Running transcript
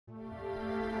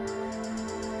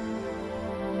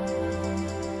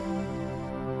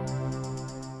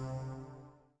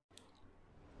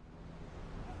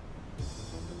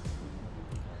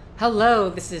Hello,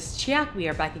 this is Chiak. We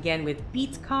are back again with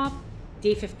Beat Cop,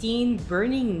 Day 15,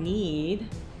 Burning Need.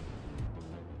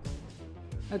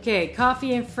 Okay,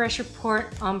 coffee and fresh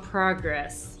report on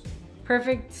progress.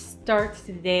 Perfect start to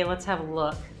the day, let's have a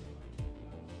look.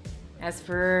 As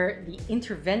for the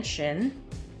intervention,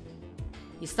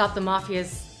 you stopped the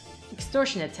mafia's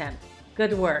extortion attempt.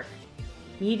 Good work.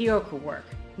 Mediocre work.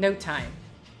 No time.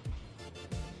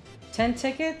 10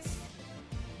 tickets?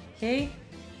 Okay.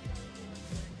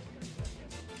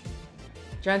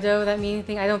 John Doe, that mean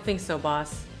anything? I don't think so,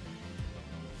 boss.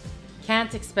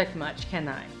 Can't expect much, can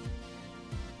I?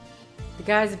 The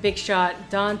guy's a big shot.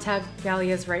 Don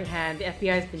Taglia's right hand. The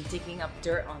FBI's been digging up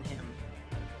dirt on him.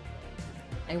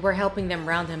 And we're helping them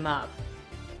round him up.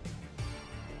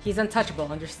 He's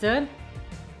untouchable, understood?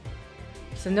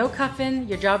 So no cuffing,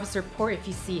 your job is to report if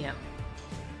you see him.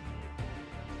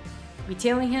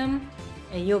 Retailing him,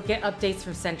 and you'll get updates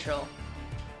from Central.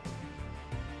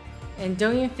 And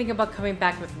don't even think about coming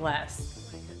back with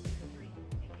less.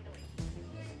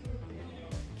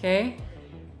 Okay?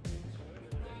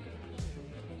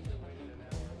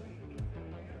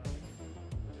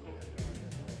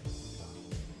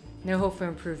 No hope for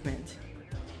improvement.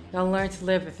 Gotta learn to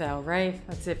live without, right?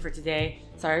 That's it for today.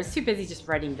 Sorry, I was too busy just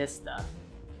writing this stuff.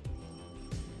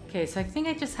 Okay, so I think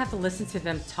I just have to listen to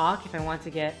them talk if I want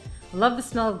to get... I love the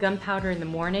smell of gunpowder in the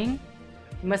morning.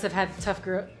 You must have had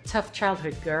a tough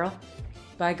childhood, girl.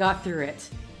 But I got through it.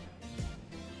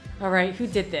 Alright, who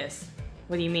did this?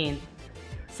 What do you mean?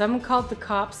 Someone called the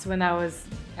cops when I was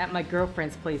at my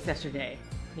girlfriend's place yesterday.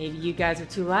 Maybe you guys were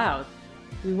too loud.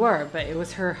 We were, but it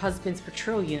was her husband's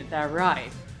patrol unit that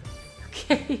arrived.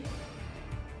 Okay.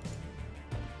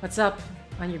 What's up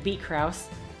on your beat, Kraus?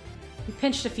 We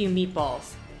pinched a few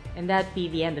meatballs, and that'd be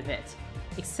the end of it.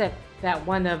 Except that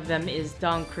one of them is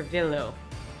Don Crivillo,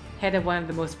 head of one of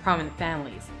the most prominent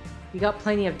families. We got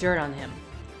plenty of dirt on him.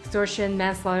 Extortion,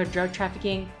 manslaughter, drug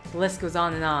trafficking, the list goes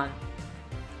on and on.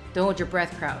 Don't hold your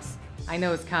breath, Kraus. I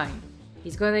know his kind.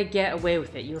 He's gonna get away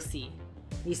with it, you'll see.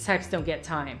 These types don't get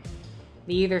time.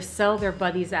 They either sell their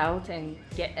buddies out and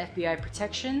get FBI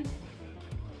protection,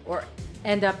 or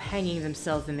end up hanging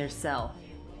themselves in their cell.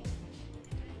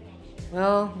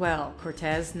 Well,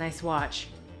 Cortez, nice watch.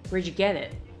 Where'd you get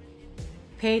it?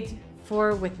 Paid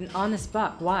for with an honest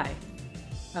buck, why?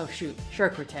 Oh shoot, sure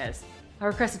Cortez. I'll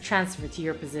request a transfer to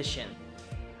your position.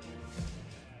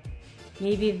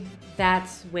 Maybe that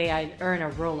way I'd earn a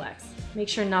Rolex. Make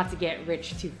sure not to get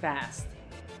rich too fast.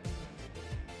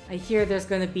 I hear there's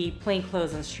gonna be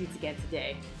plainclothes on the streets again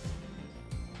today.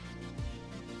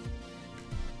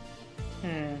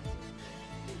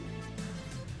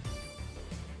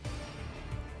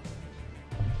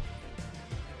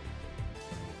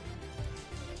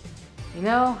 You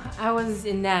know, I was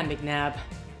in that, McNabb.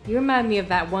 You remind me of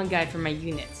that one guy from my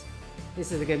unit.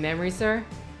 This is a good memory, sir?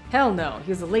 Hell no,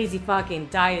 he was a lazy fuck and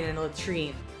died in a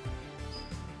latrine.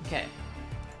 Okay.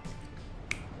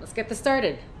 Let's get this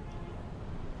started.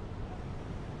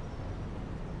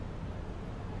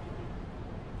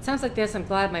 Sounds like this, I'm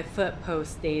glad my foot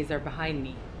post days are behind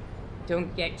me.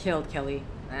 Don't get killed, Kelly.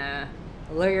 A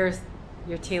lawyer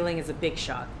you're tailing is a big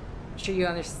shot. I'm sure you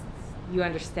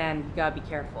understand you gotta be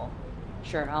careful.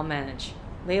 Sure, I'll manage.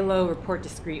 Lay low, report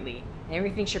discreetly. And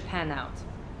everything should pan out.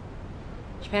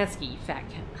 Chapansky, you fat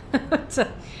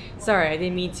cat. Sorry, I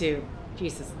didn't mean to.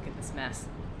 Jesus, look at this mess.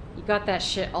 You got that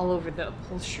shit all over the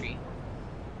upholstery.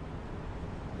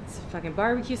 It's a fucking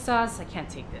barbecue sauce. I can't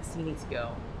take this. You need to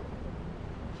go.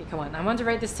 Okay, come on. I want to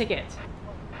write this ticket.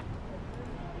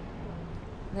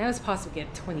 Now it's possible to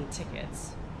get 20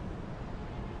 tickets.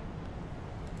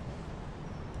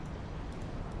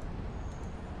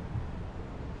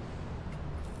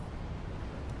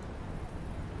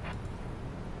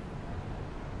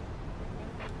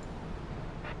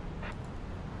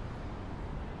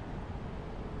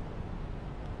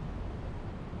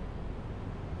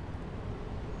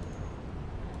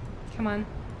 Come on.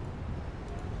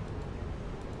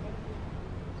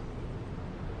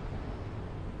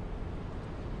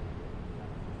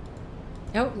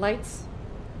 Oh, lights.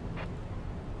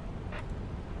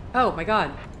 Oh my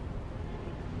god.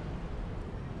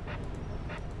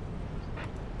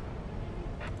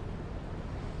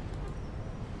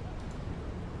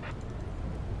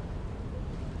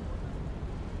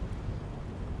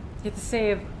 You have to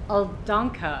save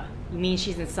Aldonka. You mean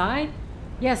she's inside?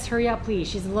 Yes, hurry up please.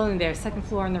 She's alone there, second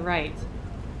floor on the right.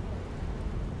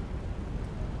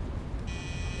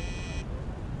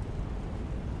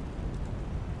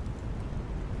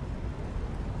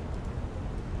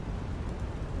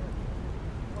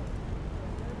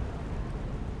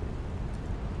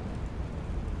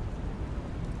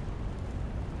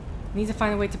 Need to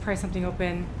find a way to pry something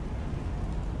open.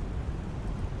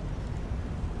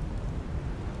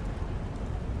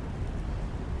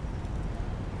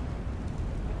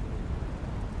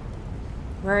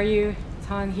 Where are you?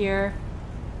 It's on here.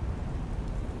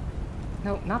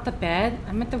 No, not the bed.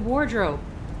 I meant the wardrobe.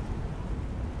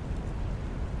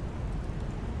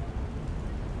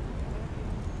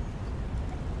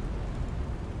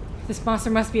 This monster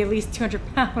must be at least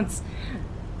 200 pounds.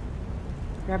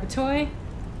 Grab a toy.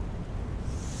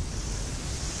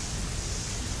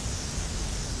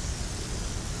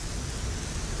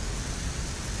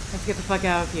 Let's get the fuck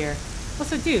out of here.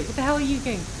 Also, dude, what the hell are you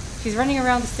doing? She's running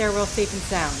around the stairwell safe and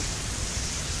sound.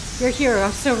 You're a hero,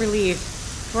 I'm so relieved.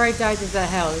 Before I dived into that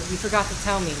hell, you forgot to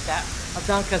tell me that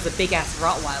Aldanka's a big-ass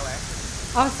Rottweiler.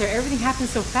 Officer, everything happened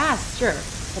so fast, sure,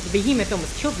 but the behemoth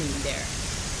almost killed me in there.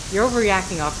 You're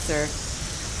overreacting, officer.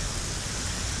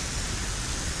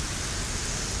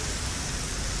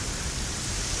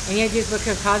 Any ideas what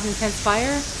could have caused intense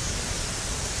fire?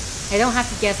 I don't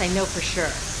have to guess, I know for sure.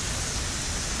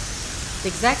 The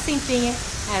exact same thing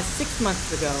as 6 months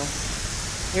ago.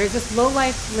 There's this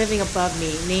lowlife living above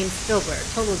me named Silver,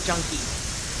 total junkie.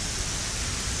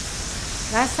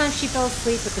 Last time she fell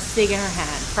asleep with a cig in her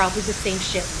hand, probably the same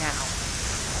shit now.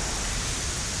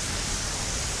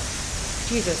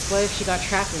 Jesus, what if she got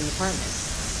trapped in the apartment?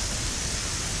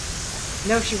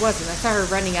 No, she wasn't. I saw her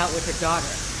running out with her daughter.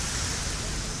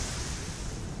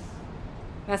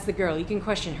 That's the girl. You can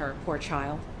question her, poor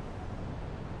child.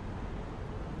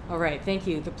 Alright, thank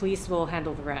you. The police will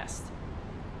handle the rest.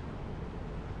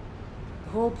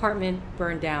 The whole apartment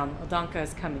burned down. Aldanka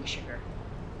is coming, sugar.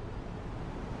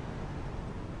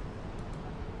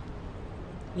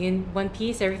 You in one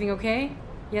piece? Everything okay?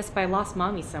 Yes, but I lost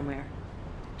mommy somewhere.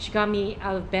 She got me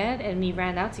out of bed and we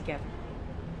ran out together.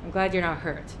 I'm glad you're not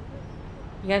hurt.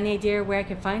 You got any idea where I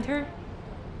can find her?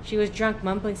 She was drunk,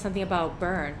 mumbling something about a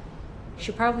burn.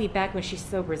 She'll probably be back when she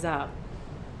sobers up.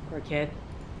 Poor kid.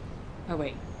 Oh,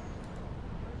 wait.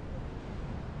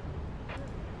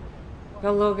 Got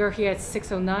a little girl here at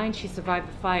 609. She survived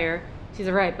the fire. She's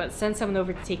alright, but send someone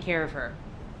over to take care of her.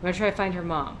 I'm gonna try to find her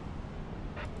mom.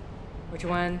 Which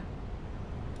one?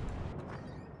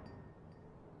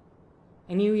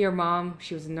 I knew your mom.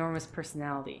 She was an enormous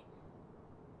personality.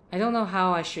 I don't know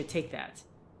how I should take that.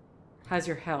 How's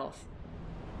your health?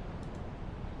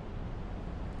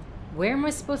 Where am I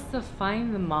supposed to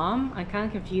find the mom? I'm kind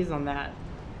of confused on that.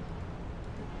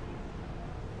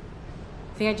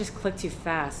 I think I just clicked too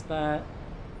fast, but...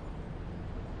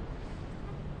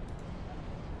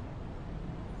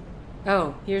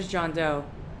 Oh, here's John Doe.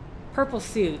 Purple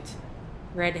suit.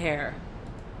 Red hair.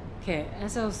 Okay,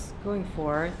 as I was going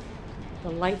for,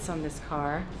 the lights on this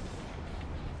car.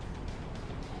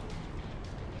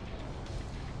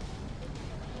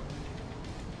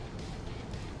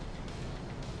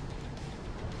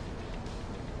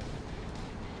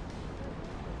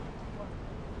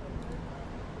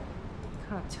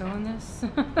 Kind of towing this.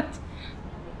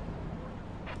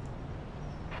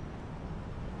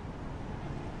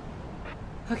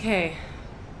 Okay.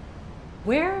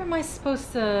 Where am I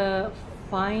supposed to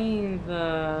find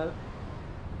the...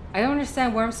 I don't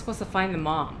understand where I'm supposed to find the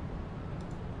mom.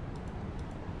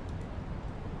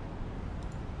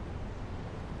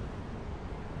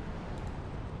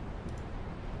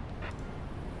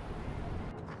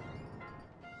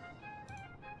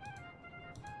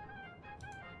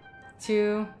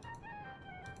 Two.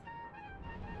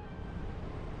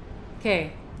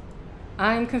 Okay.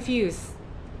 I'm confused.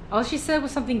 All she said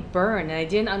was something burn, and I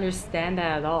didn't understand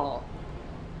that at all.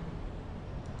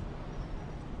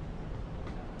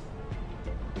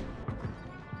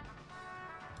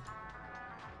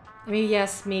 Maybe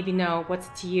yes, maybe no. What's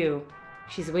it to you?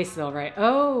 She's wasted, alright.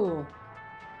 Oh!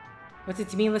 What's it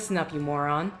to me? Listen up, you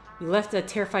moron. You left a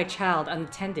terrified child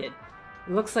unattended.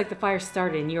 It looks like the fire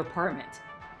started in your apartment.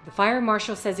 The fire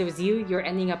marshal says it was you, you're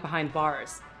ending up behind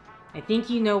bars. I think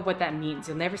you know what that means.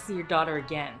 You'll never see your daughter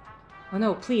again. Oh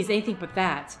no, please, anything but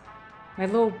that. My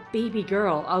little baby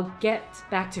girl, I'll get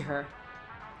back to her.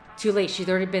 Too late, she's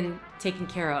already been taken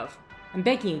care of. I'm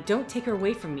begging you, don't take her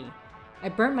away from me. I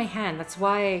burnt my hand, that's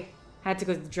why I had to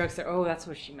go to the drugstore. Oh, that's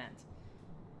what she meant.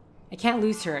 I can't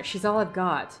lose her, she's all I've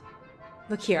got.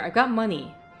 Look here, I've got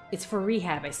money. It's for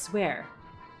rehab, I swear.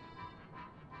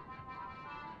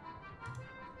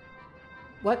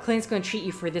 What clinic's gonna treat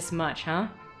you for this much, huh?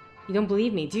 You don't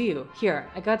believe me, do you? Here,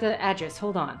 I got the address,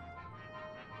 hold on.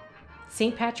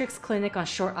 St. Patrick's Clinic on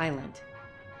Short Island.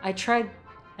 I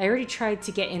already tried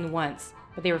to get in once,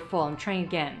 but they were full. I'm trying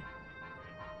again.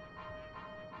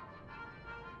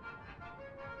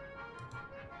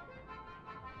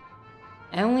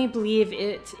 I only believe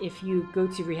it if you go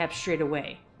to rehab straight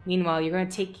away. Meanwhile, we're going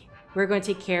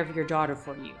to take care of your daughter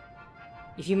for you.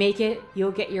 If you make it,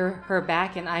 you'll get her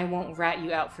back, and I won't rat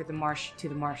you out to the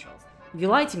marshals. If you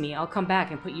lie to me, I'll come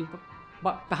back and put you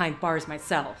behind bars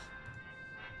myself.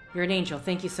 You're an angel.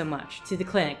 Thank you so much. To the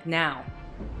clinic, now.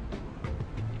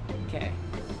 Okay.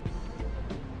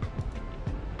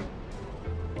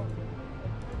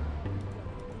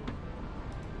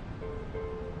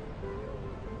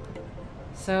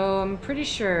 So I'm pretty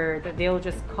sure that they'll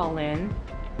just call in.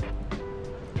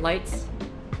 Lights.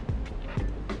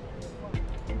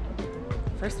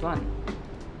 First one.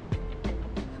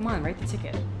 Come on, write the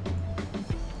ticket.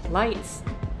 Lights.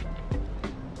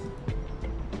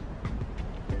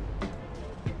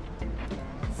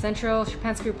 Central,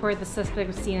 Shapansky reported the suspect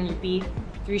was seen on your beat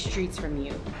 3 streets from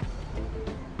you.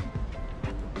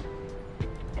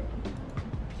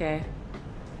 Okay.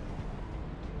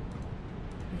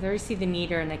 I already see the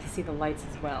meter and I can see the lights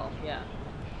as well. Yeah.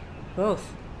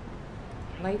 Both.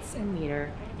 Lights and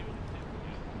meter.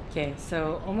 Okay,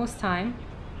 so almost time.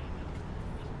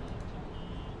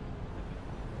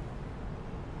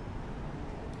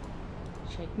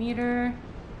 Check meter.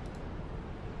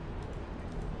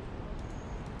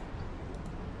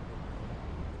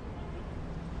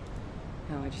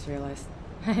 Oh, I just realized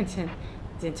I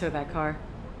didn't tow that car.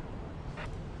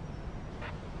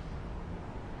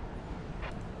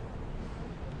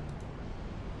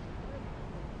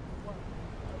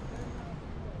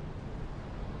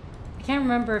 I can't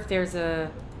remember if there's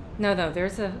a... No,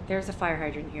 there's a fire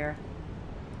hydrant here.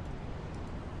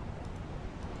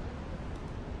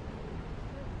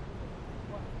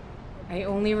 I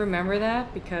only remember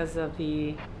that because of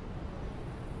the...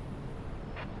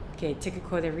 Okay, ticket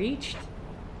quota reached.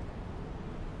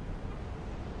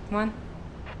 Come on.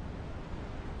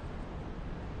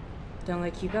 Don't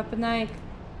let keep up at night.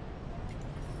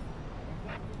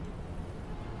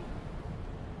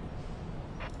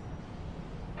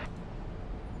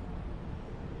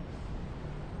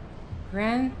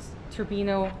 Grand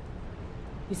Turbino,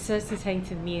 he says he's heading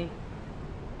to me.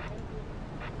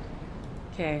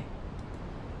 Okay.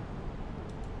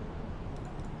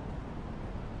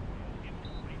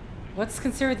 What's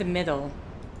considered the middle?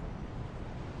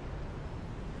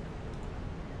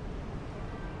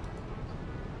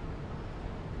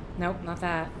 Nope, not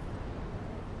that.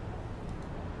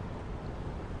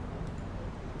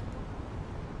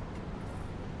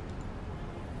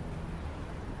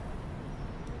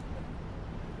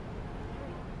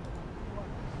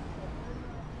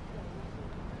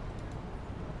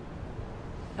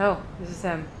 Oh, this is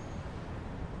him.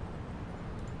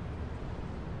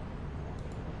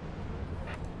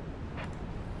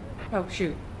 Oh,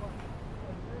 shoot.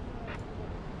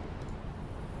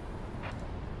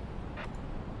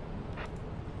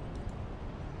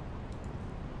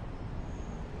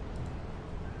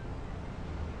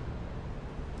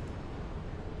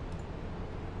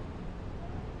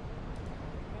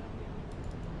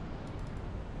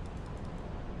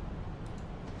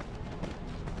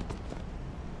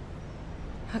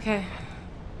 Okay.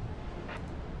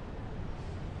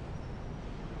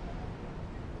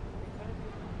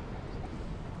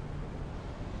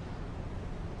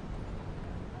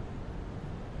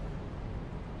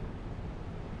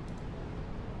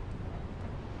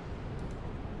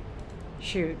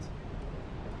 Shoot.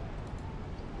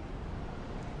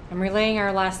 I'm relaying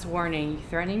our last warning. You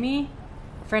threatening me?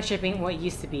 Friendship ain't what it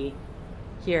used to be.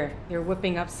 Here, you're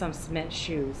whipping up some cement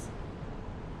shoes.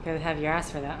 Gotta have your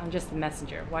ass for that. I'm just the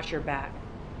messenger. Watch your back.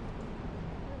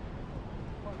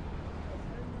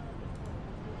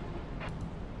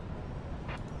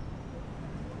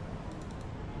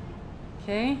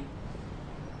 Okay.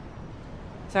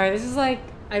 Sorry, this is like...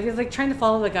 I was like trying to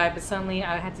follow the guy, but suddenly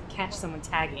I had to catch someone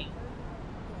tagging.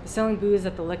 They're selling booze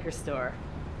at the liquor store.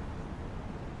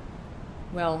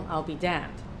 Well, I'll be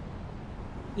damned.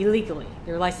 Illegally.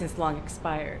 Their license long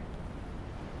expired.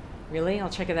 Really? I'll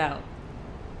check it out.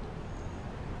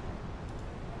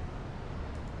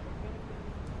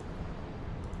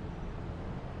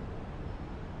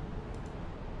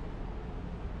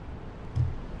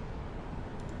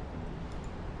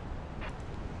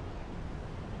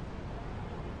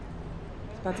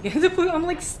 About to get into the blue. I'm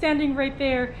like standing right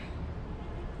there.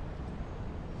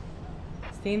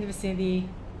 Stay in the vicinity.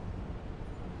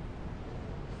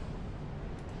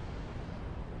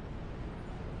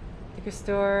 Liquor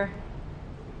store.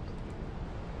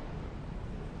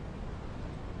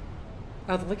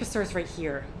 Oh, the liquor store is right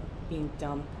here. Being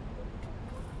dumb.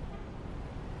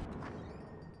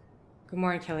 Good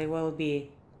morning, Kelly. What'll it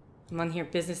be? I'm on here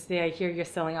business today. I hear you're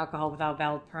selling alcohol without a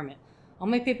valid permit. All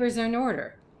my papers are in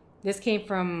order. This came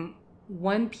from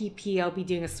 1PP. I'll be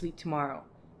doing a sweep tomorrow.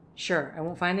 Sure, I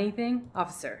won't find anything?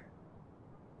 Officer,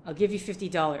 I'll give you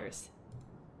 $50.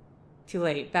 Too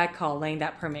late. Bad call, letting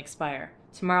that permit expire.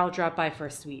 Tomorrow I'll drop by for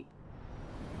a sweep.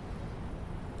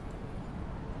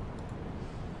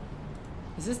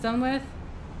 Is this done with?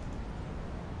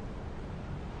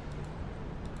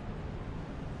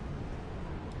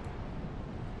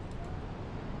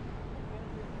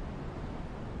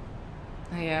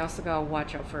 Oh yeah, I also gotta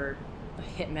watch out for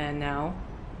a hitman now.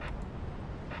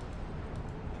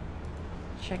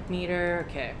 Check meter,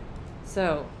 okay.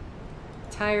 So,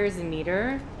 tires and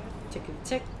meter. Tick and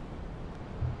tick.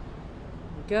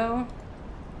 There we go.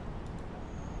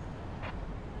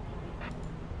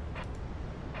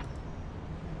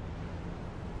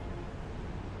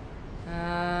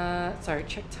 Sorry,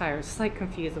 check tires. Slight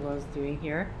confused of what I was doing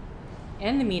here.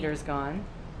 And the meter's gone.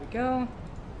 There we go.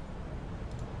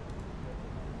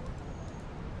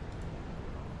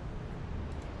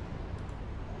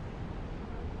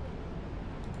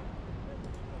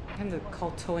 I have to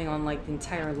call towing on like the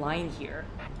entire line here.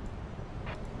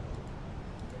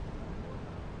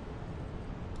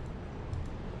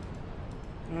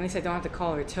 At least I don't have to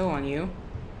call or tow on you.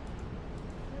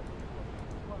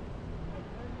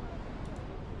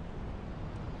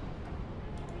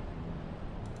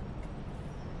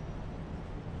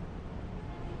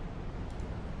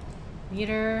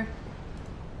 Meter.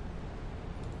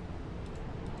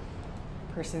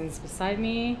 Person's beside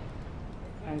me.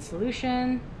 Find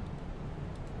solution.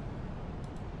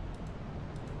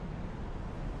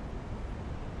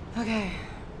 Okay.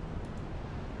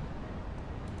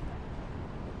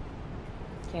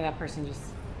 Okay, that person just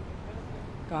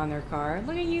got in their car.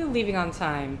 Look at you leaving on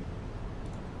time.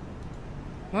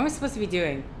 What am I supposed to be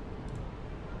doing?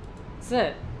 That's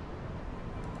it.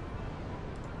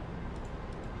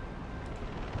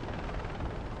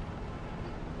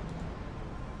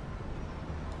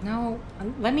 No,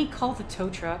 let me call the tow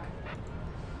truck.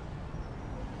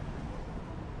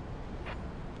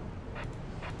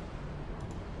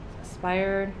 It's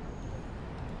expired.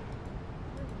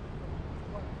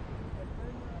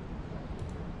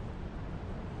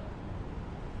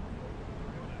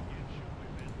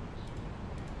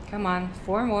 Come on,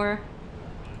 4 more.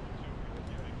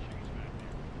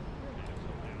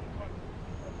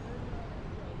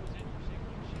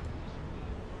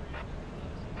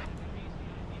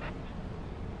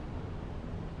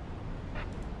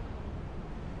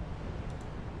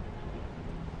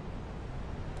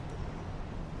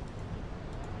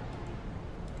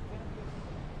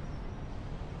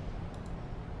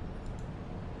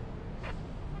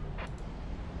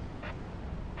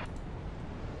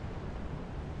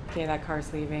 Okay, that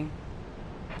car's leaving.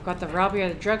 Got the robbery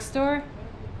at the drugstore.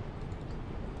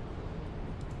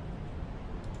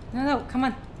 No, come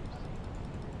on.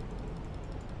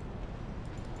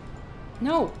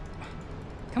 No.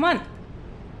 Come on.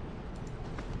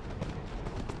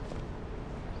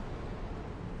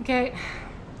 Okay.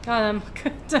 Got him.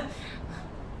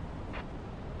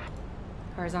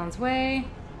 Car's on its way.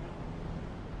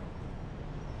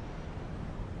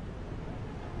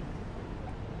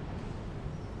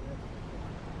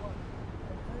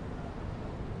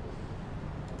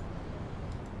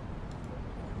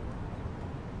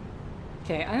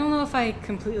 Okay, I don't know if I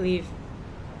completely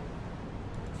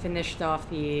finished off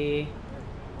the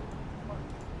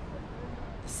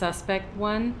suspect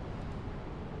one.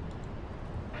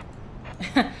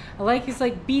 I like, he's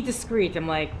like, be discreet. I'm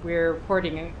like, we're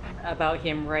reporting about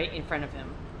him right in front of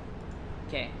him.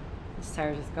 Okay, this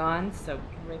tire is gone, so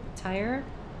we can rate the tire.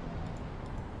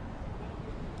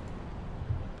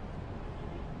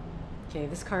 Okay,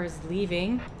 this car is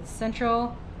leaving the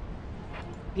central.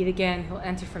 Beat again, he'll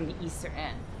enter from the eastern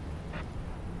end.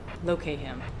 Locate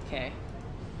him. Okay.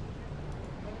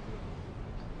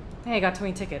 Hey, I got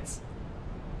 20 tickets.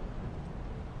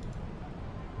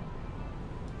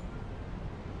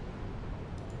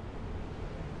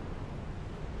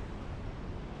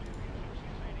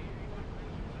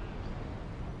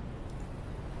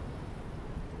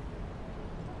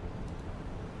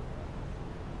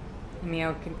 I mean,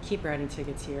 I can keep writing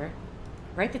tickets here.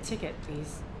 Write the ticket,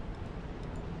 please.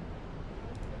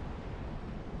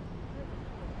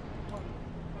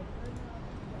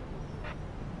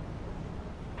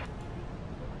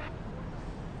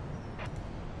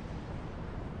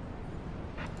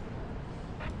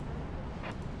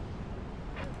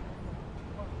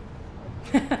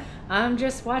 I'm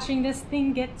just watching this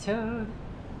thing get towed.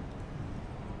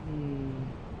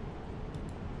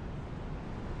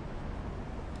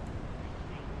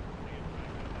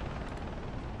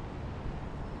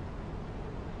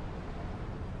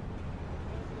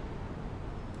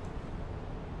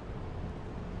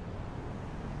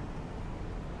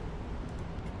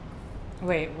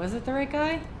 Wait, was it the right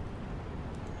guy?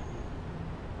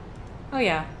 Oh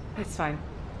yeah, it's fine.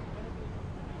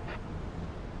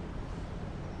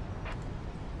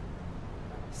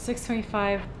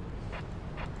 $625.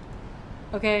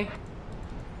 Okay.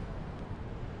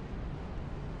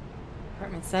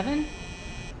 Apartment 7?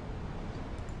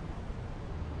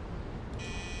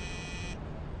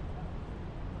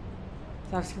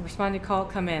 So I can respond to call,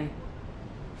 come in.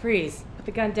 Freeze. Put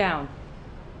the gun down.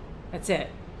 That's it.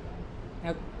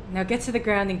 Now get to the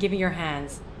ground and give me your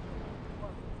hands.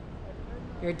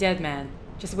 You're a dead man.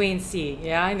 Just wait and see.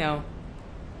 Yeah, I know.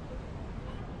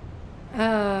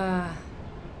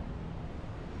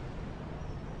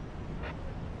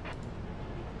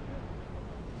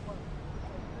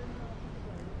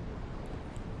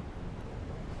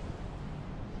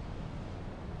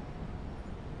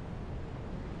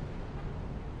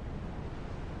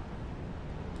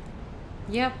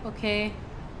 Yep, okay.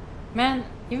 Man,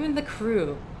 even the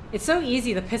crew. It's so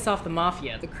easy to piss off the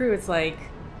mafia. The crew is like...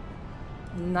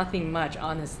 nothing much,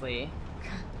 honestly.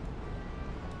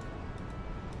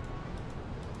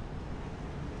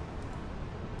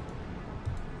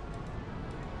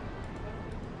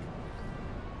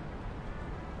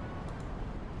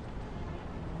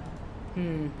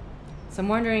 So I'm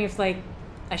wondering if, like,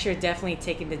 I should have definitely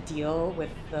taken the deal with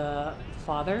the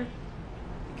father.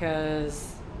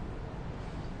 Because...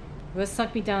 it would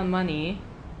suck me down money.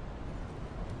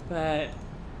 But...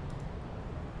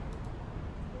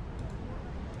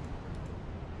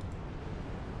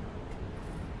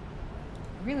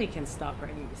 I really can stop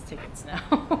writing these tickets now.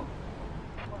 How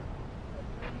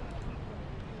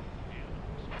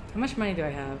much money do I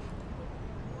have?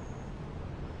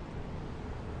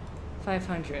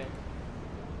 500.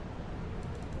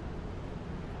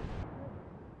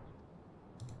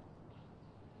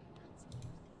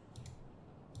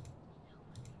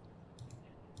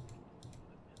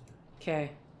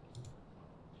 Okay.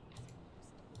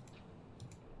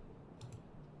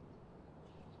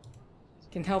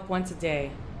 Can help once a day.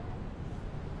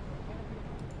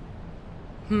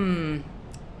 I don't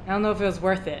know if it was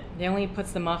worth it. It only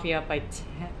puts the mafia up by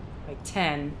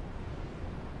 10.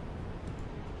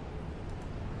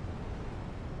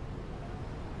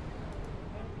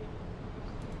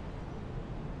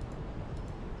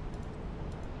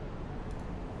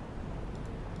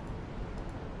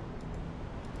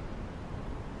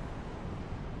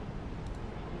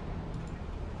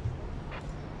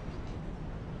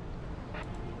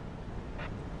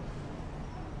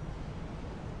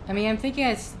 I mean, I'm thinking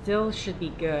I still should be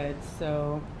good,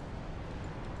 so...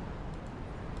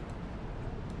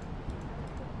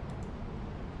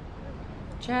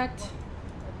 checked.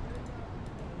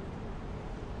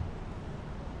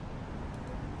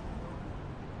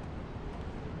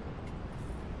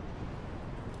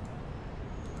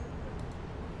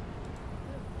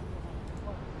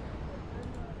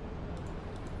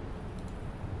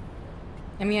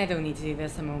 I mean, I don't need to do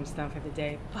this. I'm almost done for the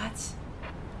day, but...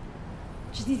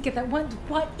 just need to get that one.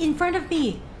 What? In front of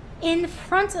me! In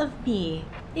front of me!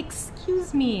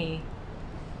 Excuse me!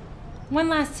 One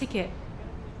last ticket.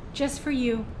 Just for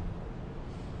you.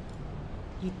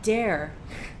 You dare.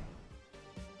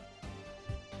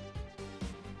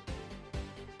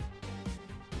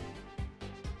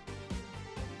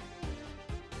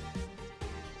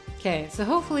 Okay, so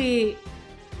hopefully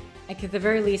I could at the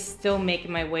very least still make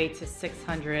my way to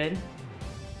 600.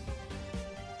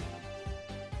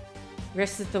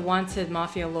 Rest is the wanted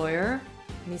mafia lawyer.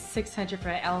 Needs 600 for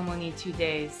alimony in 2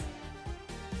 days.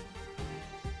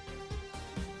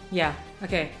 Yeah,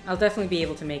 okay. I'll definitely be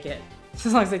able to make it.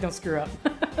 As long as I don't screw up.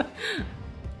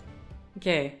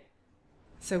 Okay.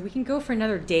 So we can go for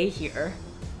another day here.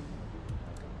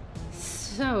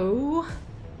 So...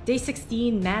 day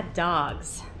 16, Mad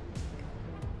Dogs.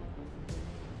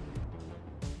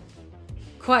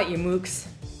 Quiet, you mooks.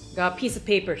 Got a piece of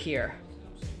paper here.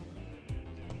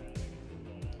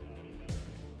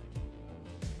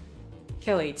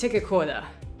 Kelly, ticket quota.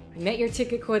 You met your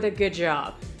ticket quota, good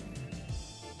job.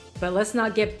 But let's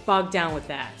not get bogged down with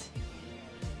that.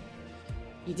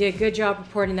 You did a good job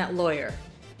reporting that lawyer.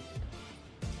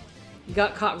 You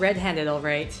got caught red-handed,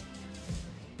 alright.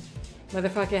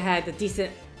 Motherfucker had the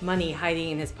decent money hiding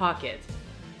in his pocket.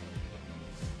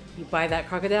 You buy that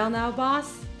crocodile now,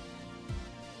 boss?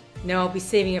 No, I'll be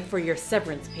saving it for your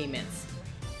severance payments.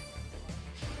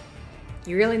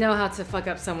 You really know how to fuck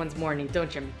up someone's morning,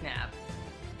 don't you, McNabb?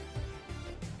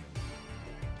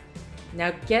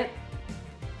 Now get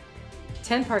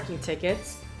 10 parking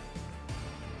tickets.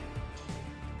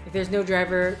 If there's no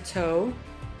driver, tow.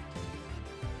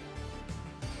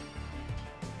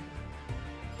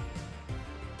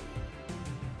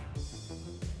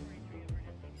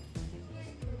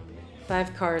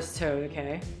 5 cars towed,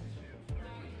 okay.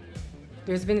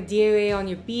 There's been a DOA on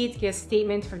your beat. Get a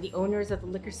statement from the owners of the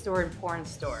liquor store and porn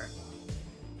store.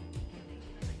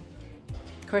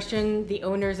 Question the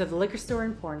owners of the liquor store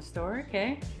and porn store,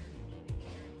 okay.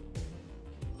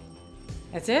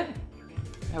 That's it?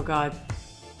 Oh god.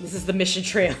 This is the mission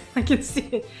trail. I can see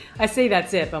it. I say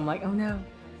that's it, but I'm like, oh no.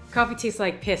 Coffee tastes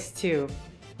like piss too.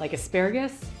 Like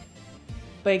asparagus?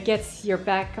 But it gets your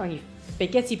back on you.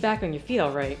 It gets you back on your feet,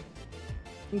 alright.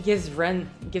 It gives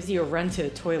you a run to the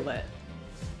toilet.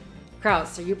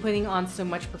 Kraus, are you putting on so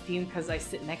much perfume because I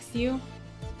sit next to you?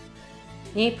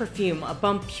 It ain't perfume. A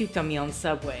bum puked on me on the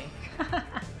subway. Got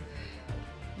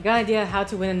an idea how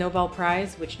to win a Nobel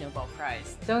Prize? Which Nobel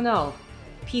Prize? Don't know.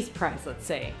 Peace Prize, let's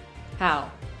say. How?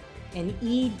 An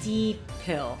ED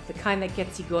pill, the kind that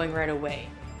gets you going right away.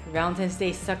 Valentine's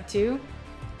Day suck too?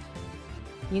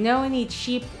 You know any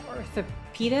cheap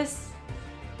orthopedists?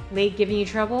 Late giving you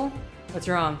trouble? What's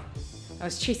wrong? I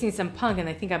was chasing some punk and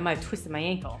I think I might have twisted my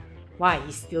ankle. Why,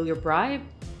 he steal your bribe?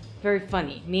 Very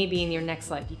funny. Maybe in your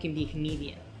next life you can be a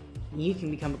comedian. And you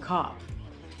can become a cop.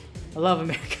 I love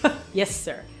America. Yes,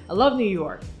 sir. I love New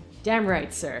York. Damn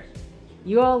right, sir.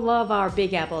 You all love our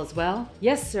Big Apple as well?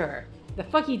 Yes, sir. The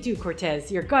fuck you do,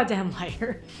 Cortez. You're a goddamn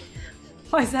liar.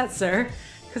 Why is that, sir?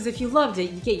 Because if you loved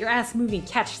it, you get your ass moving and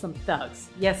catch some thugs.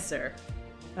 Yes, sir.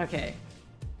 Okay.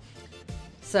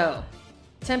 So,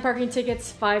 10 parking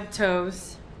tickets, 5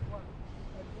 tows.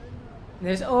 And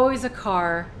there's always a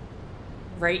car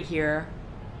right here.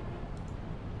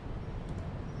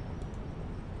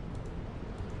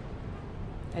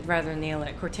 I'd rather nail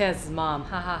it. Cortez's mom.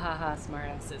 Ha ha ha ha,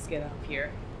 smartasses. Get up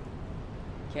here.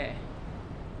 Okay.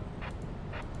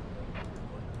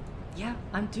 Yeah,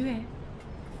 I'm doing it.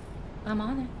 I'm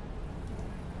on it.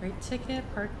 Right ticket,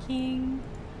 parking.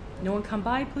 No one come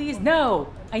by, please?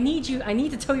 No! I need you. I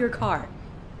need to tow your car.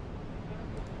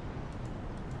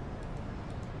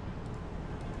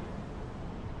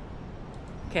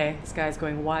 Okay, this guy's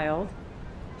going wild.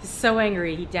 He's so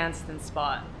angry he danced in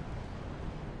spot.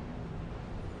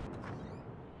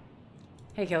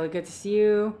 Hey Kelly, good to see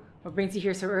you. What brings you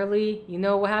here so early? You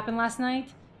know what happened last night?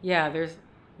 Yeah,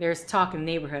 there's talk in the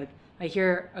neighborhood. I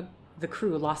hear the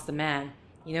crew lost a man.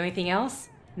 You know anything else?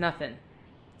 Nothing.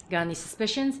 Got any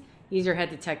suspicions? He's your head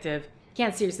detective.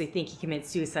 Can't seriously think he committed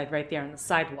suicide right there on the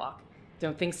sidewalk.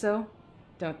 Don't think so?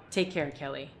 Don't. Take care,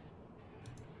 Kelly.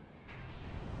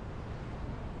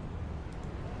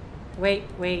 Wait.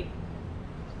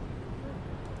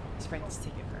 Let's write this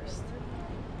ticket first.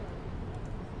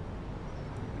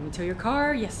 Let me tow your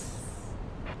car. Yes.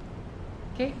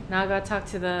 Okay, now I gotta talk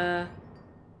to the...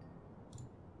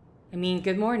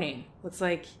 good morning. Looks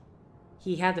like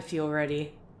he had the fuel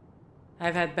ready.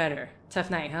 I've had better.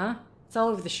 Tough night, huh? It's all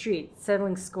over the street,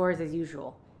 settling scores as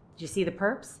usual. Did you see the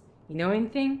perps? You know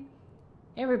anything?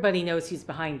 Everybody knows who's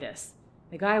behind this.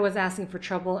 The guy was asking for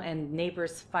trouble and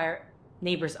neighbors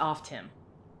offed him.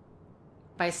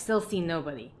 But I still see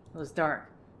nobody. It was dark.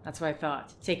 That's what I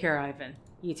thought. Take care, Ivan.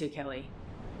 You too, Kelly.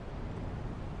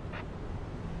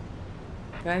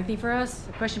 Got anything for us?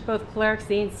 I questioned both clerics.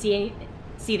 They didn't see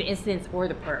the incidents or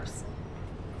the perps.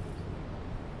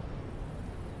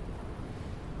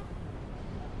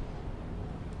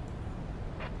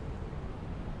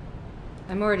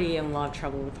 I'm already in a lot of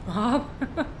trouble with the mob.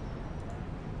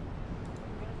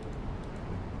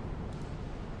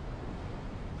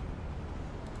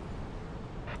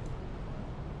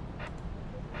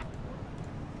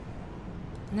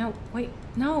 No, wait,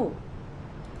 no!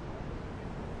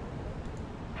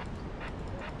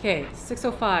 Okay,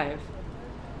 6:05.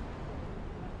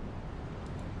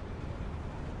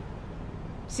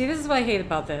 See, this is what I hate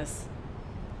about this.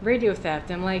 Radio theft.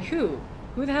 I'm like, who?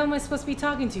 Who the hell am I supposed to be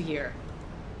talking to here?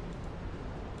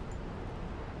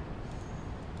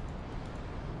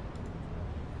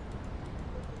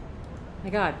 My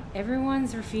god,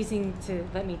 everyone's refusing to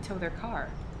let me tow their car.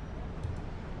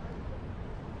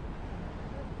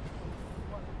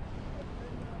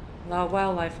 A lot of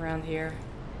wildlife around here.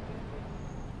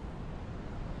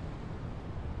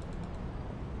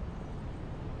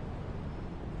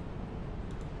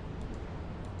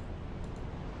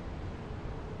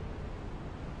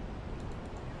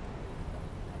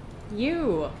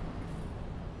 You!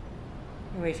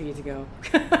 I'll wait for you to go.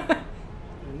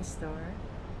 In the store.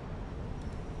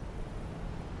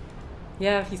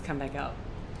 Yeah, he's come back out.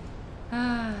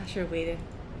 Ah, I should have waited.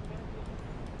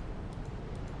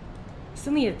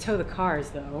 Still need to tow the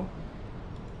cars, though.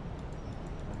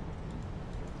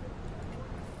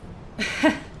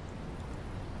 You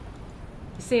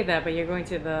say that, but you're going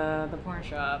to the porn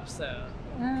shop, so...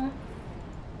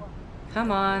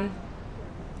 come on.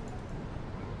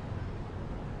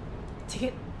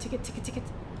 Ticket, ticket, ticket, ticket.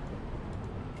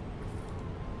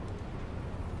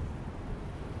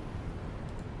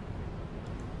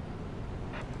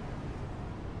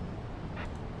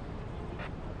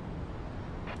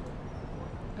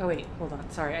 Oh wait, hold on.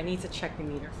 Sorry, I need to check the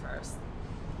meter first.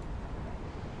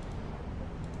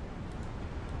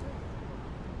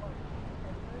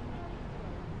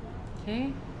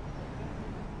 Okay.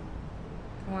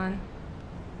 Come on.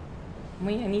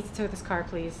 Wait, I need to tow this car,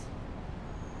 please.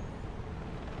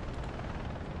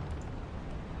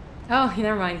 Oh,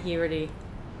 never mind. He already...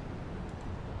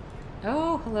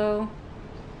 Oh, hello.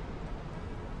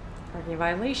 Parking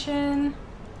violation.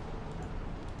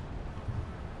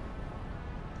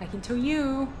 I can tow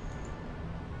you.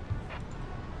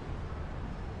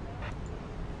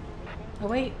 Oh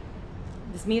wait,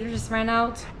 this meter just ran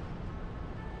out.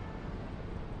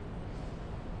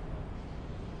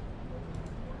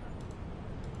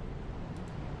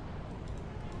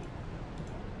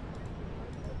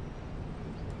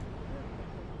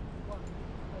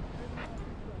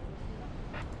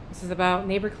 This is about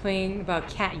neighbor complaining about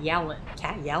cat yelling.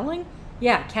 Cat yelling?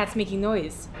 Yeah, cat's making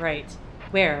noise. Right.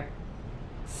 Where?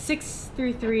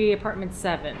 633 apartment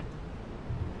 7.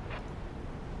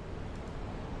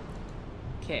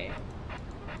 Okay.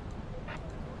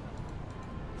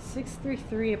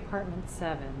 633 apartment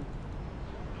 7.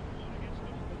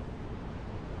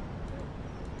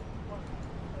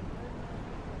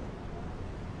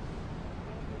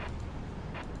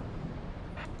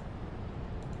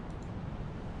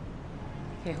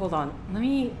 Okay, hold on. Let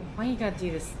me... Why you gotta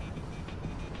do this?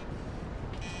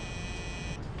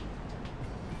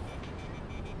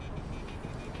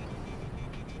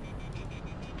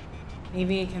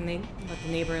 Maybe can they let the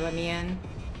neighbor let me in?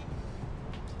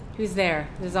 Who's there?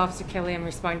 This is Officer Kelly. I'm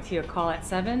responding to your call at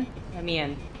 7. Let me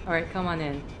in. Alright, come on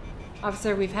in.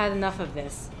 Officer, we've had enough of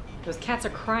this. Those cats are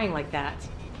crying like that.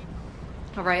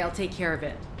 Alright, I'll take care of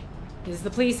it. This is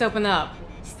the police. Open up.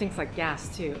 This stinks like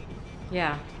gas, too.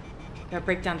 Yeah. Gotta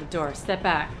break down the door. Step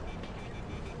back.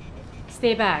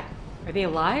 Stay back. Are they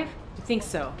alive? I think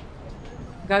so.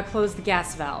 Gotta close the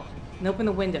gas valve. And open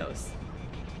the windows.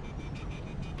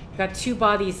 Got 2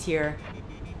 bodies here.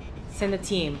 Send a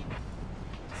team.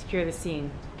 Secure the scene.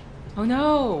 Oh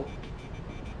no!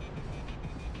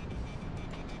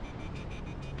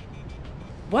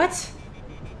 What?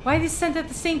 Why did they send at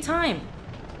the same time?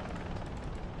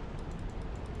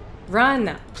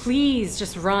 Run! Please,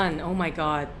 just run. Oh my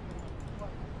god.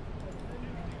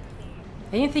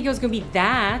 I didn't think it was gonna be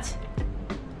that.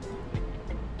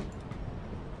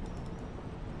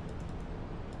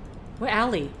 What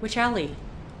alley? Which alley?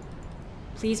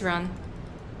 Please run.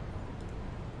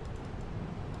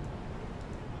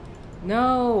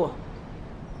 No.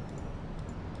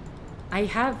 I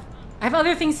have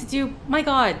other things to do. My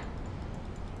god.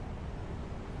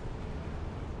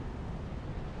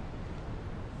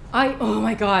 Oh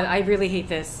my god, I really hate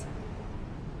this.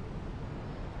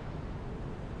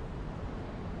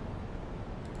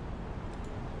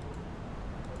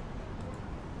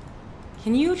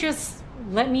 Can you just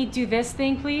let me do this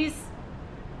thing, please?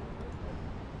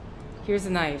 Here's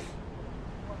a knife.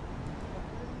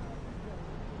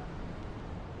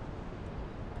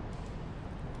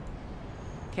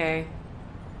 Okay.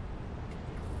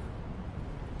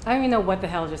 I don't even know what the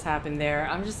hell just happened there.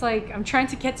 I'm just like, I'm trying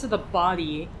to get to the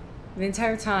body. The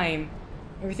entire time,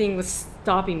 everything was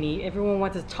stopping me. Everyone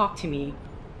wanted to talk to me.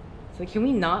 It's like, can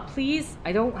we not, please?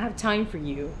 I don't have time for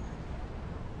you.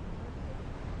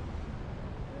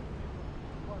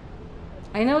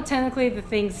 I know technically the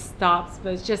thing stops,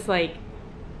 but it's just like...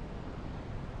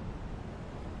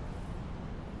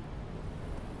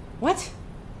 What?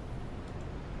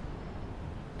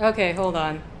 Okay, hold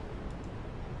on.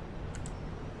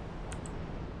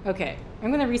 Okay,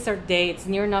 I'm gonna restart the day. It's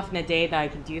near enough in a day that I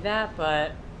can do that,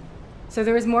 but... So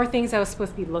there was more things I was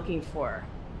supposed to be looking for.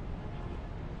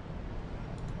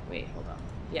 Wait, hold on.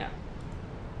 Yeah.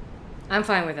 I'm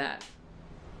fine with that.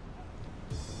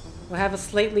 We'll have a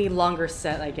slightly longer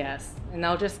set, I guess. And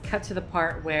I'll just cut to the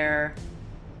part where...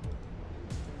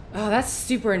 Oh, that's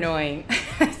super annoying.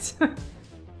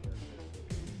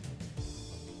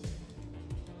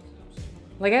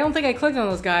 Like, I don't think I clicked on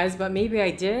those guys, but maybe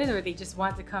I did, or they just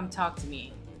want to come talk to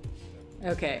me.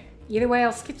 Okay. Either way,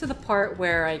 I'll skip to the part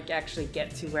where I actually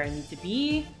get to where I need to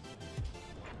be.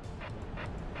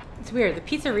 It's weird. The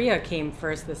pizzeria came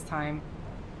first this time.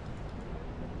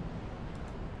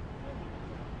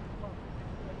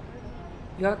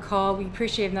 You got called. We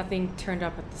appreciate if nothing turned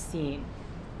up at the scene.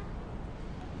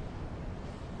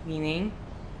 Meaning?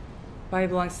 Body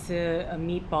belongs to a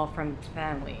meatball from the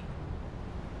family.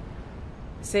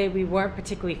 Say we weren't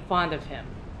particularly fond of him.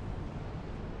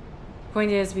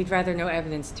 Point is, we'd rather no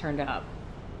evidence turned up.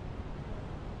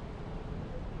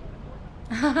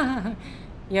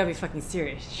 You gotta be fucking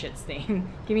serious, shit stain.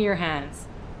 Give me your hands.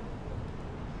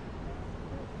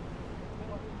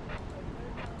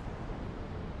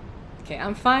 Okay,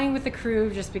 I'm fine with the crew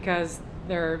just because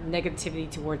their negativity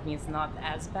towards me is not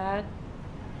as bad.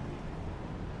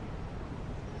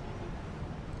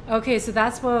 Okay, so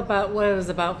that's what it was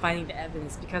about finding the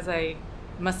evidence, because I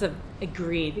must have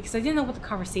agreed, because I didn't know what the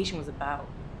conversation was about.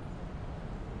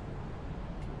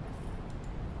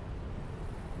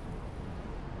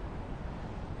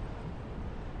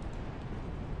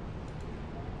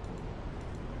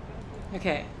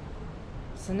 Okay,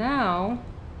 so now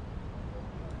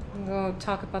I'm going to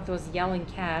talk about those yelling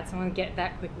cats. I'm going to get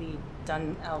that quickly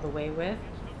done out of the way with.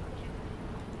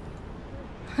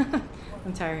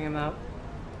 I'm tiring him out.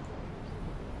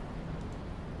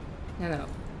 No.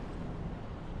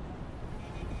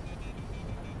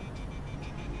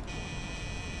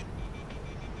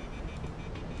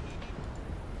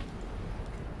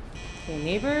 Okay,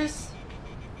 neighbors.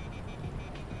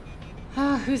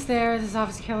 Who's there? This is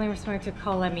Officer Kelly responding to a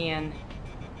call. Let me in.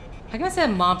 I guess I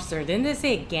said mobster. Didn't they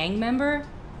say a gang member?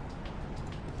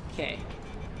 Okay.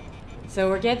 So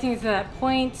we're getting to that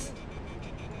point.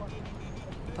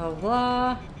 Blah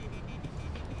blah.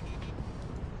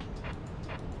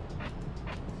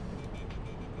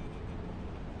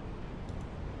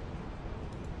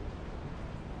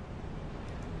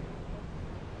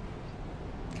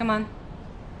 Come on.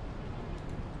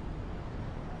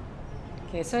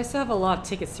 Okay, so I still have a lot of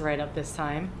tickets to write up this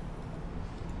time.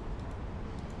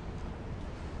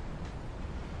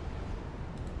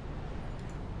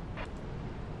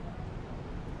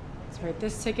 Let's write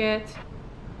this ticket.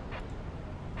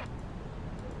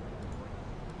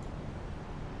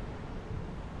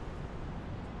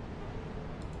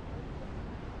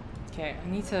 Okay, I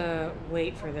need to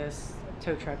wait for this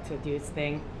tow truck to do its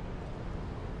thing.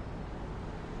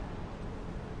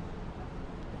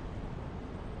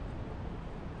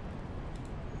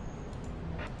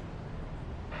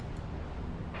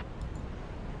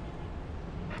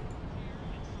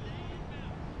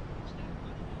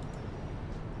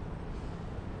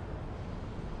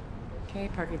 Okay,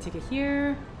 parking ticket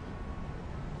here.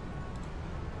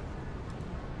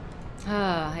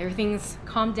 Everything's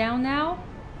calmed down now?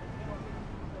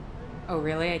 Oh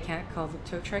really? I can't call the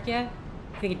tow truck yet?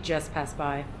 I think it just passed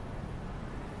by.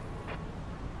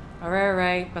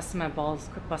 Alright. Busting my balls.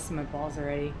 Quit busting my balls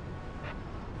already.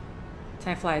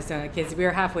 Time flies, don't it, kids? We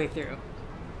are halfway through.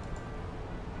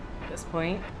 At this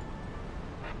point.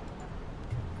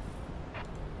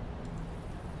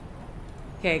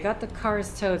 Okay, I got the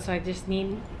cars towed, so I just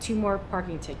need 2 more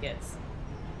parking tickets.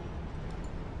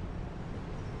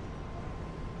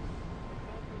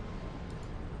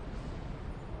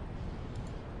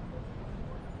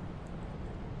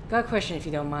 Got a question if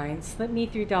you don't mind. Slip me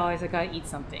 $3, I gotta eat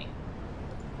something.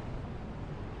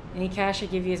 Any cash I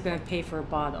give you is gonna pay for a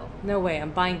bottle. No way,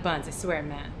 I'm buying buns, I swear,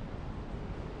 man.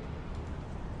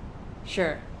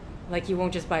 Sure. Like you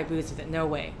won't just buy booze with it, no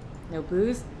way. No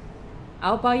booze?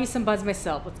 I'll buy you some buns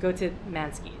myself. Let's go to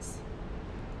Mansky's.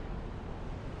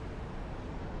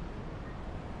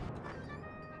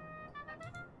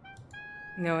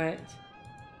 You know what?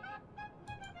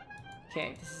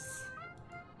 Okay, this is...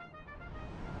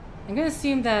 I'm gonna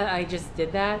assume that I just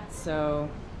did that, so...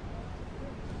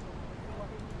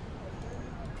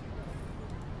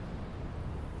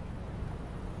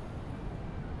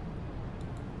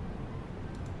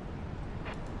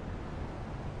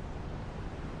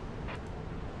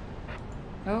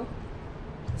 Oh,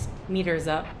 this meter's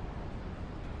up.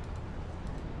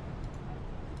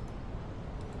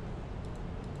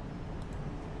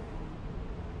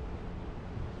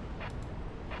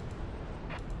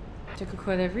 Took a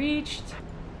quota reached.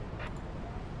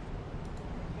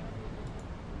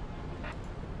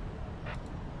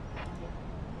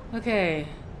 Okay.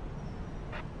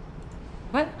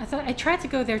 What? I thought I tried to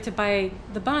go there to buy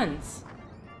the buns.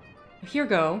 Here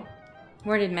go.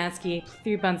 Morning, Mansky.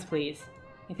 3 buns, please.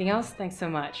 Anything else? Thanks so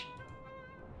much.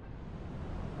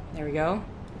 There we go.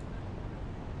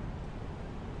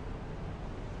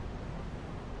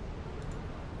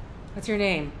 What's your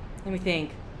name? Let me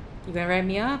think. You gonna write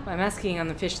me up? I'm asking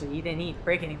unofficially. You didn't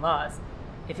break any laws.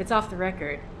 If it's off the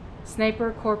record.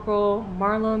 Sniper Corporal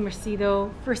Marlon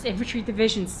Mercedo, 1st Infantry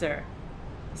Division, sir.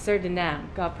 Sir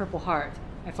Denam, got a Purple Heart.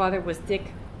 My father was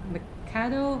Dick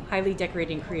Mikado, highly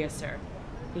decorated in Korea, sir.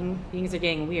 Things are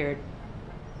getting weird.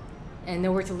 And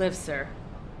nowhere to live, sir.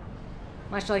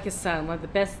 Much like his son, one of the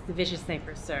best division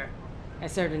snipers, sir. I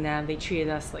served in them, they treated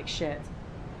us like shit.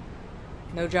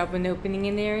 No job when opening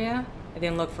in the area? I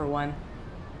didn't look for one.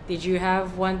 Did you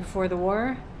have one before the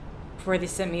war? Before they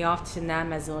sent me off to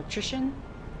Nam as an electrician?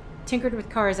 Tinkered with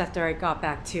cars after I got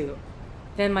back too.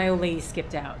 Then my old lady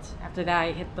skipped out. After that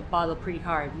I hit the bottle pretty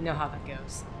hard, you know how that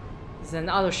goes. There's an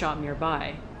auto shop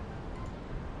nearby.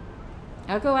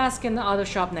 I'll go ask in the auto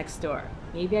shop next door.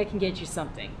 Maybe I can get you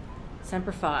something.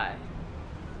 Semper Fi.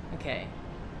 Okay.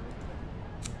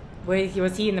 Wait,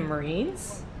 was he in the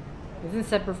Marines? Isn't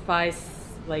Semper Fi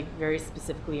like very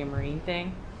specifically a Marine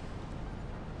thing?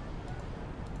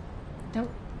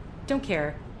 Don't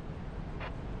care.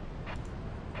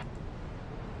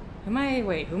 Who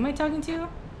am I talking to?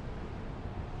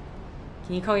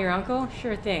 Can you call your uncle?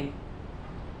 Sure thing.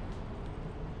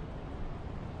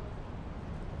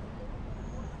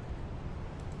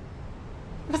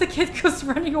 But the kid goes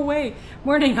running away.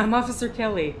 Morning, I'm Officer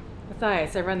Kelly.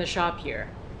 Matthias, I run the shop here.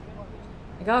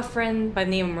 I got a friend by the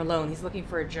name of Merlone. He's looking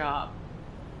for a job.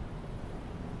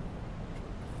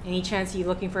 Any chance you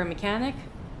looking for a mechanic?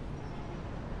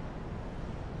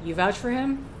 You vouch for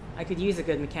him? I could use a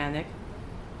good mechanic.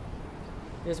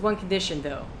 There's one condition,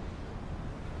 though.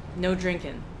 No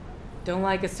drinking. Don't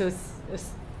like to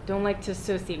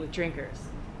associate with drinkers.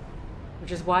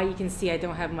 Which is why you can see I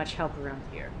don't have much help around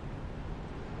here.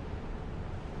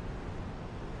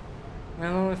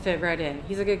 Merlone will fit right in.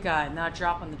 He's a good guy, not a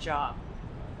drop on the job.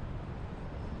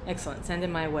 Excellent. Send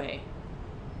him my way.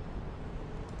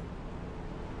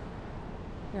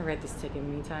 I'm gonna write this ticket in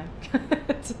the meantime.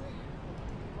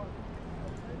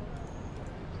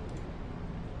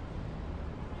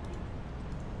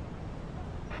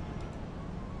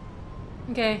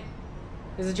 Okay.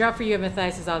 There's a job for you at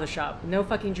Matthias' auto shop. No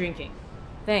fucking drinking.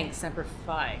 Thanks, Semper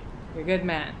Fi. You're a good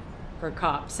man. For a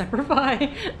cop. Semper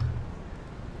Fi.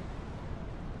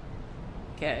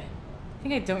 Okay. I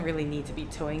think I don't really need to be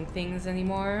towing things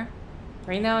anymore.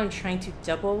 Right now I'm trying to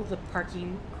double the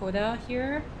parking quota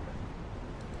here.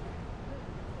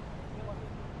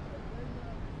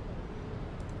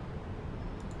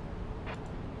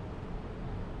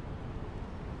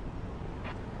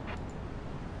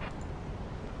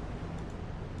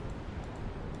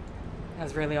 That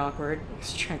was really awkward.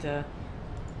 Just trying to...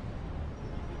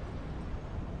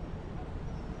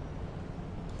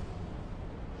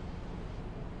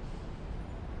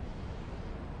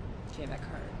 Okay, that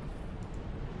card.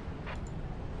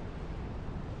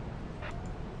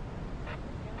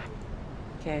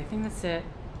 Okay, I think that's it.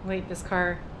 Wait, this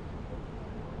car...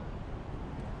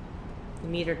 The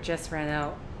meter just ran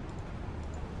out.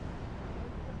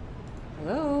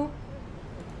 Hello?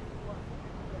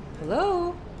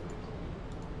 Hello?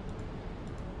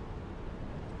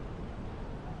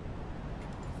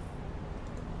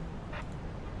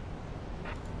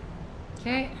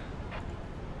 Okay.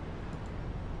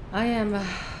 I am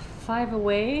 5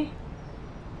 away.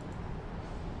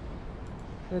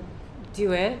 Would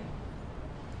do it.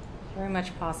 Very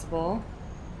much possible.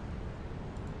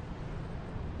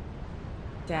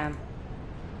 Damn.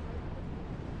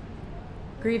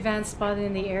 Gray van spotted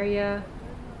in the area.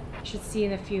 Should see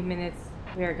in a few minutes.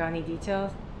 Where, got any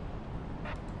details?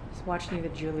 Just watch near the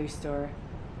jewelry store.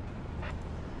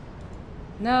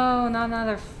 No, not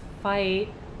another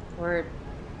fight. Or...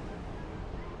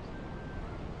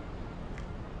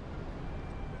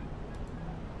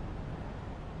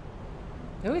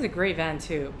 It was a great van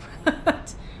too.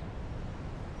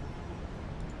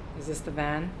 Is this the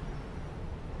van?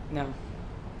 No.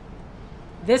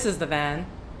 This is the van.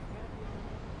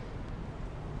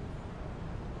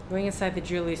 Going inside the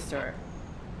jewelry store.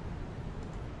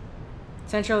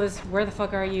 Central is... Where the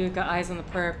fuck are you? Got eyes on the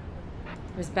perp.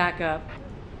 Where's backup?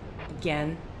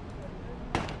 Again.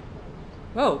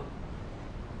 Whoa.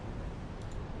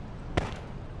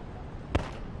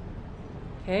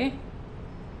 Okay.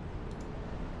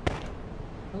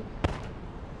 Oh.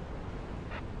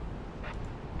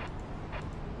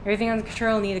 Everything under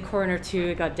control. Need a coroner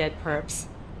too. Got dead perps.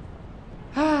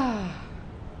 Ah.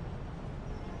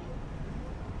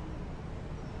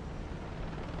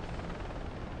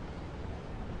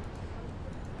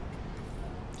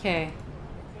 Okay.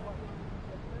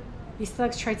 These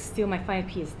thugs tried to steal my fine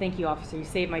piece. Thank you, officer. You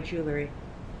saved my jewelry.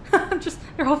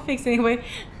 They're all fakes anyway.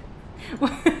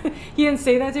 He didn't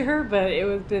say that to her, but it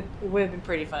would have been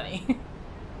pretty funny.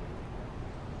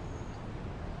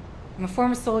 I'm a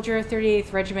former soldier,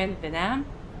 38th Regiment, Vietnam.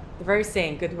 The very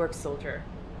same. Good work, soldier.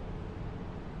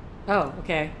 Oh,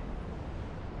 okay.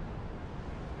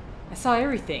 I saw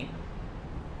everything.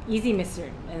 Easy,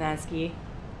 Mr. Anansky.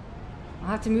 I'll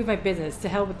have to move my business. To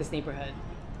hell with this neighborhood.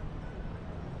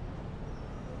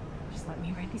 Just let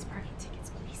me write these parking tickets,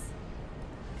 please.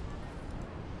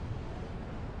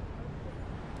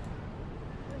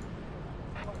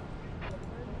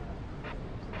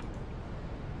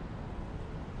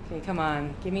 Okay, come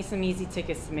on. Give me some easy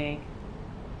tickets to make.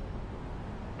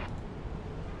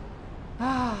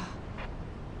 Ah.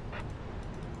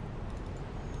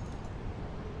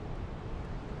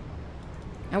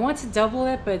 I want to double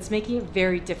it, but it's making it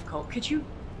very difficult. Could you...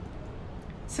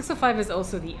 605 is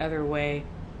also the other way.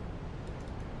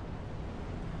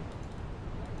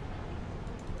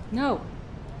 No.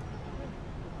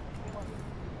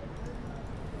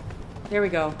 There we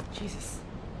go. Jesus.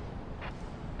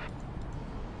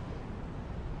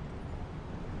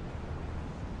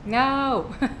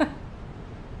 No!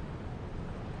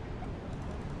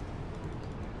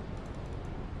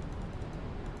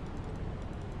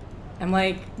 I'm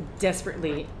like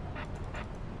desperately...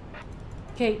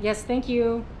 Okay, yes, thank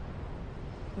you.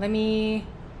 Let me...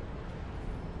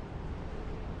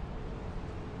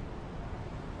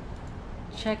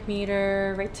 check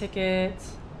meter, rate ticket.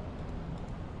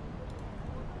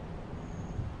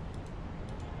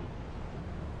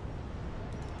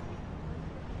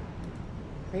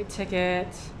 Rate ticket.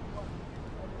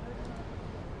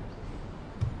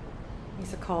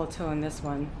 Needs to call a tow on this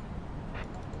one.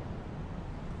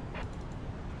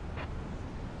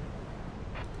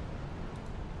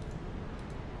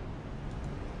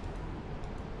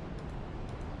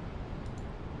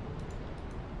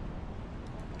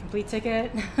 Complete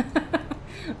ticket.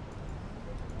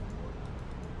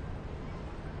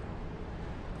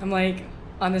 I'm like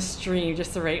on the stream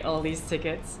just to rate all these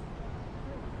tickets.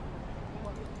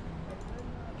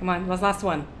 Come on, last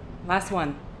one. Last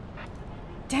one.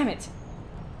 Damn it!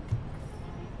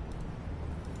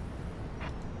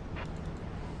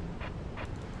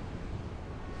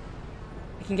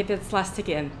 I can get this last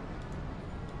ticket in.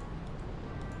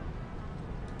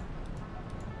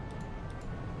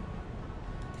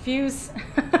 Fuse.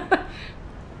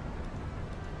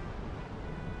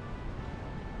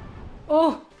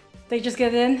 Oh! They just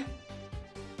get in?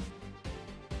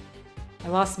 I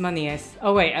lost money.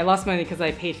 Oh wait, I lost money because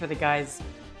I paid for the guy's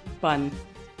bun.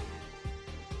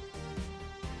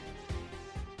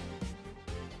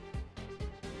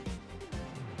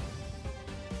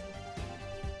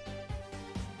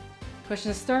 Question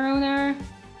the store owner.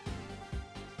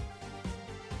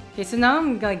 Okay, so now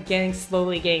I'm like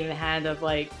slowly getting the hand of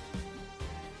like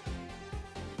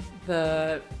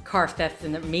the car theft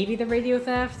and maybe the radio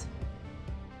theft.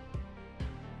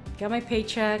 Got my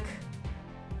paycheck.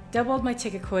 Doubled my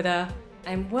ticket quota.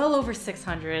 I'm well over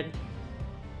 600.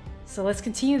 So let's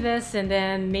continue this and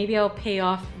then maybe I'll pay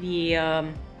off the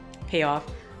I'll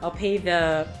pay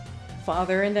the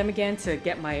father and them again to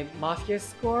get my mafia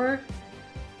score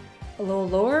a little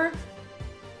lower.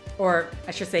 Or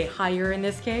I should say higher in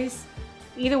this case.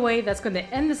 Either way, that's going to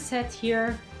end the set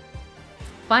here.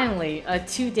 Finally, a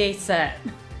 2-day set.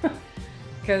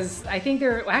 Because I think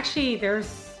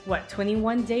there's what,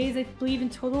 21 days I believe in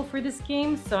total for this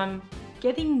game, so I'm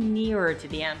getting nearer to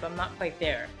the end, but I'm not quite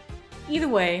there. Either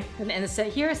way, I'm gonna end the set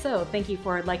here, so thank you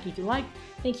for liking if you liked,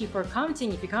 thank you for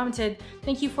commenting if you commented,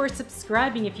 thank you for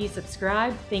subscribing if you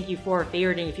subscribed, thank you for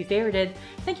favoriting if you favorited,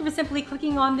 thank you for simply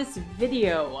clicking on this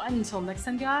video. Until next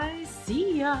time guys,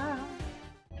 see ya!